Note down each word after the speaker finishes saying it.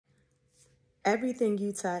Everything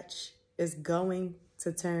you touch is going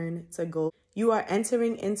to turn to gold. You are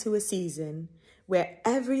entering into a season where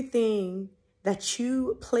everything that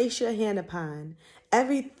you place your hand upon,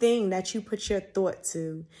 everything that you put your thought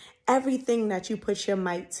to, everything that you put your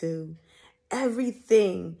might to,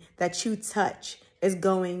 everything that you touch is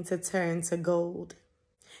going to turn to gold.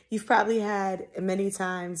 You've probably had many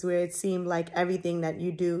times where it seemed like everything that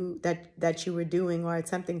you do, that you were doing or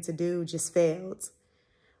attempting to do just failed.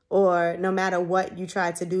 Or no matter what you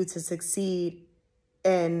tried to do to succeed,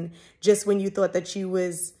 and just when you thought that you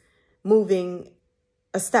was moving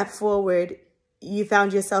a step forward, you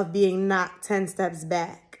found yourself being knocked 10 steps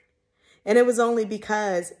back. And it was only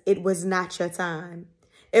because it was not your time.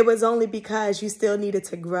 It was only because you still needed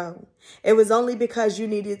to grow. It was only because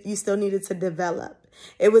you still needed to develop.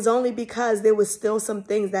 It was only because there was still some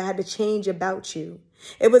things that had to change about you.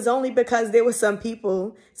 It was only because there were some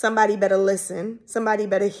people, somebody better listen, somebody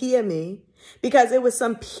better hear me, because it was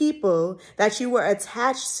some people that you were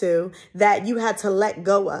attached to that you had to let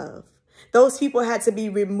go of. Those people had to be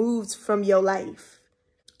removed from your life.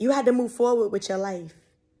 You had to move forward with your life.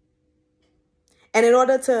 And in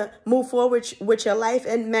order to move forward with your life,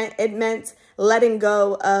 it meant letting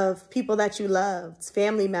go of people that you loved,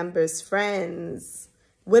 family members, friends,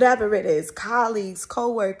 whatever it is, colleagues,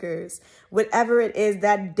 co-workers, whatever it is,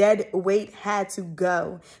 that dead weight had to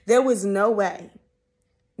go. There was no way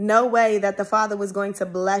that the Father was going to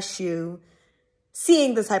bless you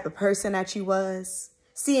seeing the type of person that you was,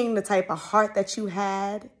 seeing the type of heart that you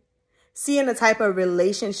had, seeing the type of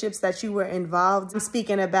relationships that you were involved in. I'm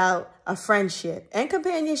speaking about a friendship and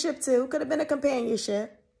companionship too. Could have been a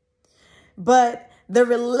companionship. But the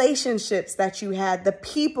relationships that you had, the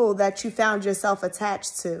people that you found yourself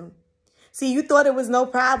attached to. See, you thought it was no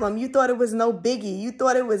problem. You thought it was no biggie. You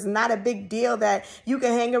thought it was not a big deal that you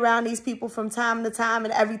can hang around these people from time to time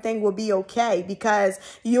and everything will be okay because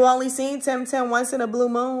you only seen Tim once in a blue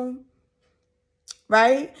moon,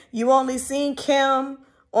 right? You only seen Kim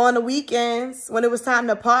on the weekends when it was time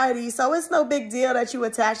to party. So it's no big deal that you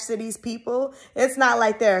attach to these people. It's not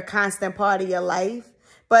like they're a constant part of your life.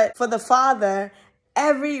 But for the Father,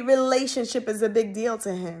 every relationship is a big deal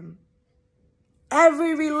to him.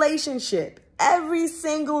 Every relationship, every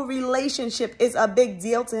single relationship is a big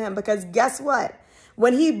deal to him because guess what?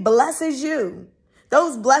 When he blesses you,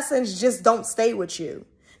 those blessings just don't stay with you.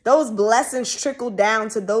 Those blessings trickle down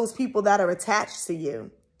to those people that are attached to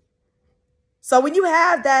you. So when you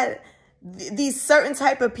have these certain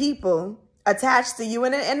type of people attached to you,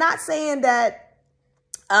 and not saying that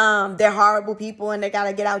they're horrible people and they got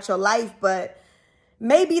to get out your life, but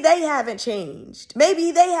maybe they haven't changed.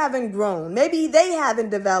 Maybe they haven't grown. Maybe they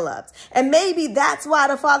haven't developed. And maybe that's why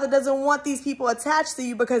the Father doesn't want these people attached to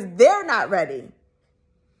you because they're not ready.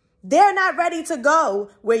 They're not ready to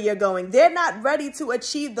go where you're going. They're not ready to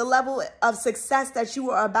achieve the level of success that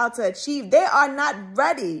you are about to achieve. They are not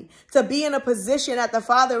ready to be in a position that the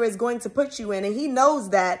Father is going to put you in. And he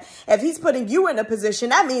knows that if he's putting you in a position,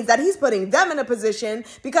 that means that he's putting them in a position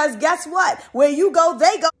because guess what? Where you go,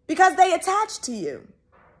 they go because they attach to you.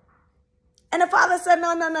 And the Father said,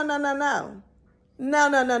 no,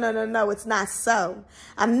 it's not so.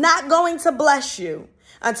 I'm not going to bless you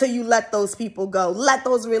until you let those people go. Let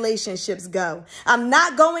those relationships go. I'm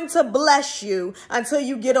not going to bless you until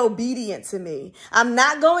you get obedient to me. I'm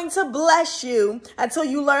not going to bless you until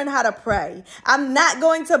you learn how to pray. I'm not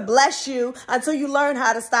going to bless you until you learn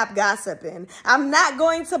how to stop gossiping. I'm not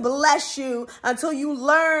going to bless you until you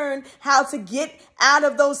learn how to get out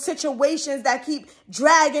of those situations that keep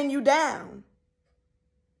dragging you down.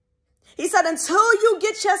 He said, until you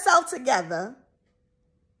get yourself together,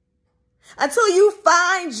 until you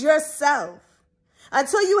find yourself,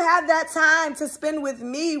 until you have that time to spend with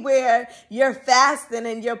me where you're fasting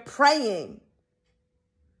and you're praying,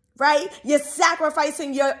 right? You're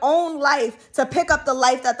sacrificing your own life to pick up the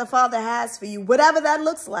life that the Father has for you, whatever that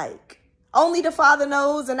looks like. Only the Father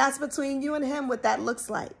knows, and that's between you and him what that looks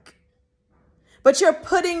like. But you're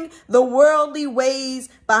putting the worldly ways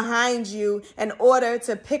behind you in order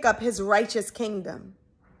to pick up his righteous kingdom.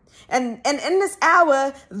 And in this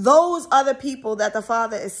hour, those are the people that the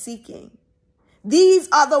Father is seeking. These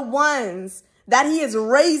are the ones that he is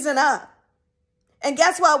raising up. And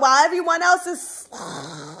guess what? While everyone else is,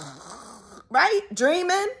 right,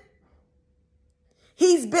 dreaming,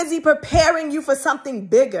 he's busy preparing you for something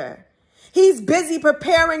bigger. He's busy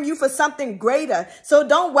preparing you for something greater. So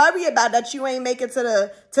don't worry about that you ain't make it to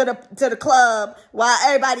the club while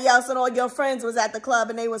everybody else and all your friends was at the club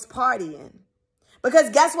and they was partying.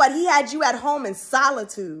 Because guess what? He had you at home in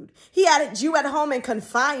solitude. He had you at home in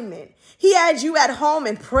confinement. He had you at home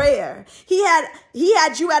in prayer. He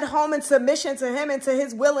had you at home in submission to him and to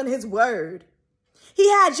his will and his word. He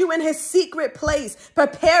had you in his secret place,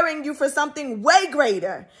 preparing you for something way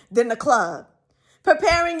greater than the club,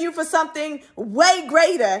 preparing you for something way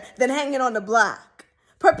greater than hanging on the block,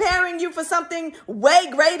 preparing you for something way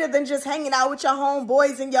greater than just hanging out with your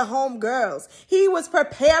homeboys and your homegirls. He was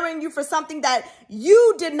preparing you for something that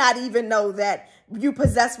you did not even know that you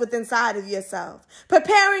possess within inside of yourself,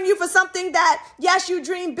 preparing you for something that, yes, you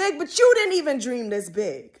dream big, but you didn't even dream this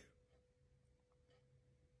big.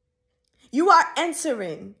 You are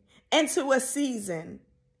entering into a season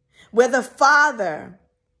where the Father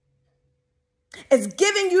is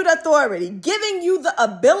giving you the authority, giving you the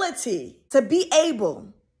ability to be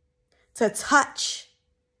able to touch,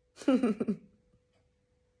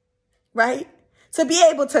 right? To be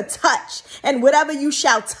able to touch, and whatever you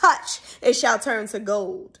shall touch, it shall turn to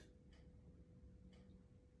gold.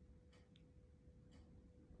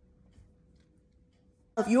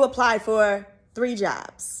 If you apply for 3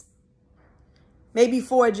 jobs, maybe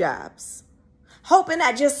 4 jobs, hoping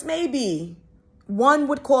that just maybe one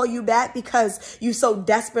would call you back because you're so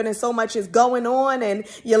desperate and so much is going on and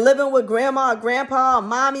you're living with grandma or grandpa or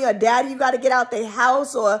mommy or daddy. You got to get out their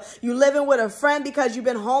house, or you living with a friend because you've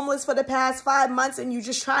been homeless for the past 5 months and you're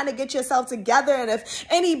just trying to get yourself together. And if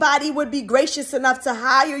anybody would be gracious enough to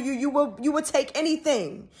hire you, you would take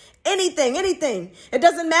anything. Anything. It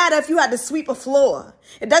doesn't matter if you had to sweep a floor.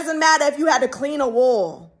 It doesn't matter if you had to clean a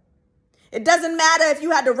wall. It doesn't matter if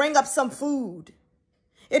you had to ring up some food.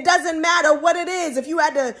 It doesn't matter what it is if you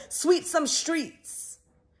had to sweep some streets.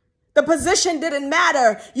 The position didn't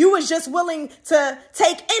matter. You was just willing to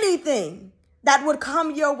take anything that would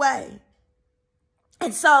come your way.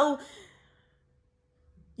 And so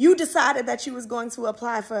you decided that you was going to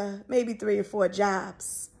apply for maybe 3 or 4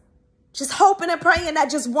 jobs, just hoping and praying that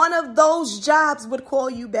just one of those jobs would call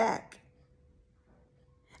you back.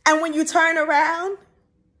 And when you turn around,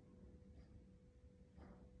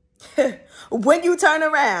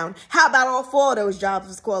 how about all 4 of those jobs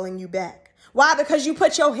was calling you back? Why? Because you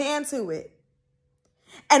put your hand to it.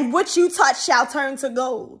 And what you touch shall turn to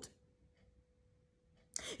gold.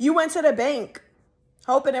 You went to the bank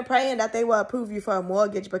hoping and praying that they will approve you for a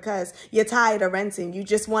mortgage because you're tired of renting. You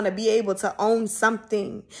just want to be able to own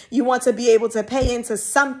something. You want to be able to pay into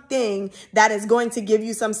something that is going to give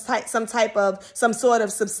you some sort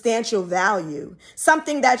of substantial value.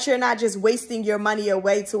 Something that you're not just wasting your money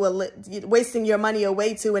away to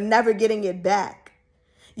and never getting it back.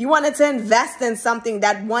 You wanted to invest in something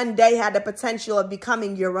that one day had the potential of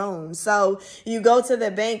becoming your own. So you go to the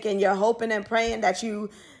bank and you're hoping and praying that you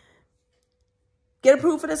get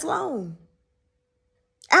approved for this loan.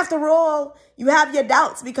 After all, you have your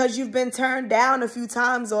doubts because you've been turned down a few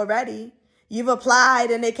times already. You've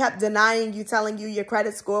applied and they kept denying you, telling you your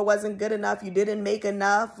credit score wasn't good enough, you didn't make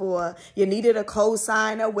enough, or you needed a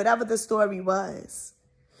cosigner, whatever the story was.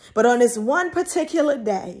 But on this one particular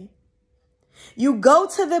day, you go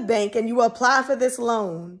to the bank and you apply for this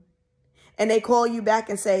loan, and they call you back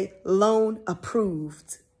and say, loan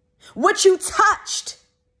approved. What you touched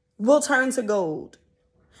will turn to gold.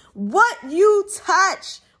 What you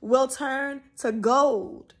touch will turn to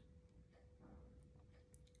gold.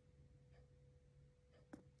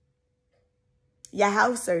 You're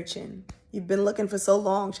house searching. You've been looking for so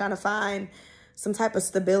long, trying to find some type of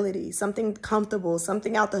stability, something comfortable,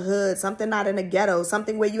 something out the hood, something not in the ghetto,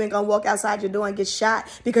 something where you ain't gonna walk outside your door and get shot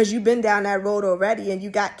because you've been down that road already, and you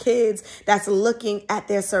got kids that's looking at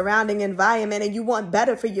their surrounding environment, and you want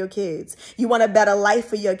better for your kids. You want a better life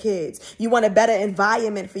for your kids. You want a better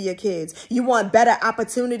environment for your kids. You want better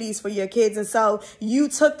opportunities for your kids. And so you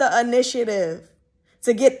took the initiative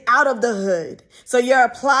to get out of the hood. So you're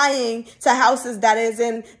applying to houses that is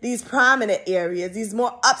in these prominent areas, these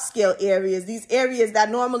more upscale areas, these areas that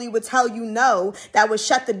normally would tell you no, that would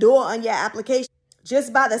shut the door on your application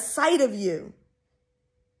just by the sight of you.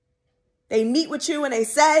 They meet with you and they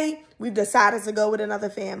say, we've decided to go with another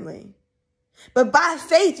family. But by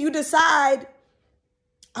faith, you decide,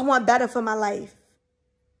 I want better for my life.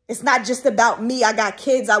 It's not just about me. I got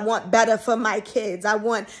kids. I want better for my kids. I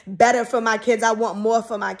want better for my kids. I want more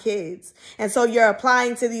for my kids. And so you're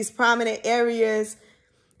applying to these prominent areas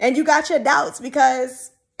and you got your doubts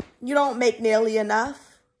because you don't make nearly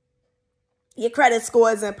enough. Your credit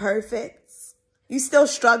score isn't perfect. You're still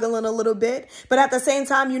struggling a little bit. But at the same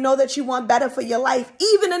time, you know that you want better for your life,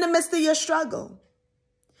 even in the midst of your struggle.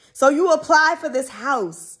 So you apply for this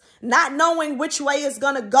house, not knowing which way it's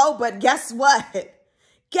going to go. But guess what?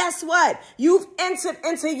 Guess what? You've entered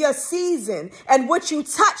into your season, and what you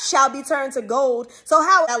touch shall be turned to gold. So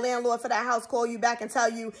how that landlord for that house call you back and tell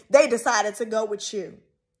you they decided to go with you?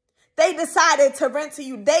 They decided to rent to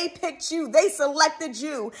you. They picked you. They selected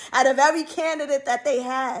you out of every candidate that they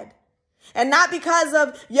had. And not because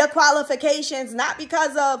of your qualifications, not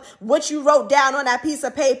because of what you wrote down on that piece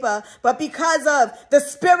of paper, but because of the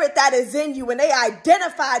spirit that is in you. And they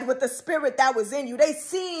identified with the spirit that was in you. They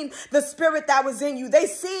seen the spirit that was in you. They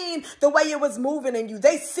seen the way it was moving in you.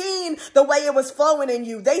 They seen the way it was flowing in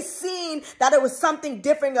you. They seen that it was something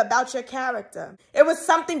different about your character. It was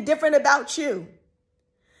something different about you.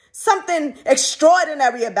 Something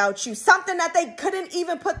extraordinary about you. Something that they couldn't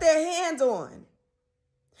even put their hands on.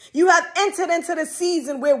 You have entered into the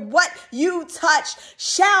season where what you touch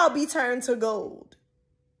shall be turned to gold.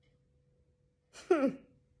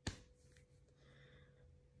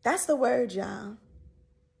 That's the word, y'all.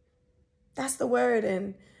 That's the word.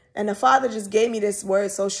 And the Father just gave me this word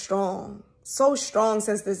so strong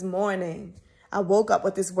since this morning. I woke up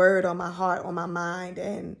with this word on my heart, on my mind,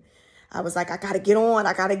 and I was like, I got to get on.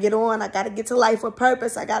 I got to get on. I got to get to life with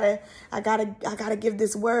purpose. I got to give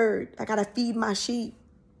this word. I got to feed my sheep.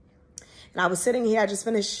 And I was sitting here. I just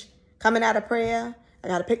finished coming out of prayer. I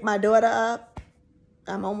got to pick my daughter up.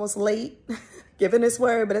 I'm almost late giving this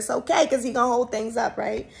word, but it's okay because He's going to hold things up,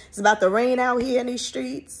 right? It's about to rain out here in these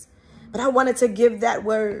streets. But I wanted to give that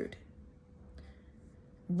word.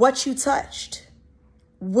 What you touched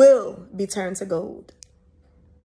will be turned to gold.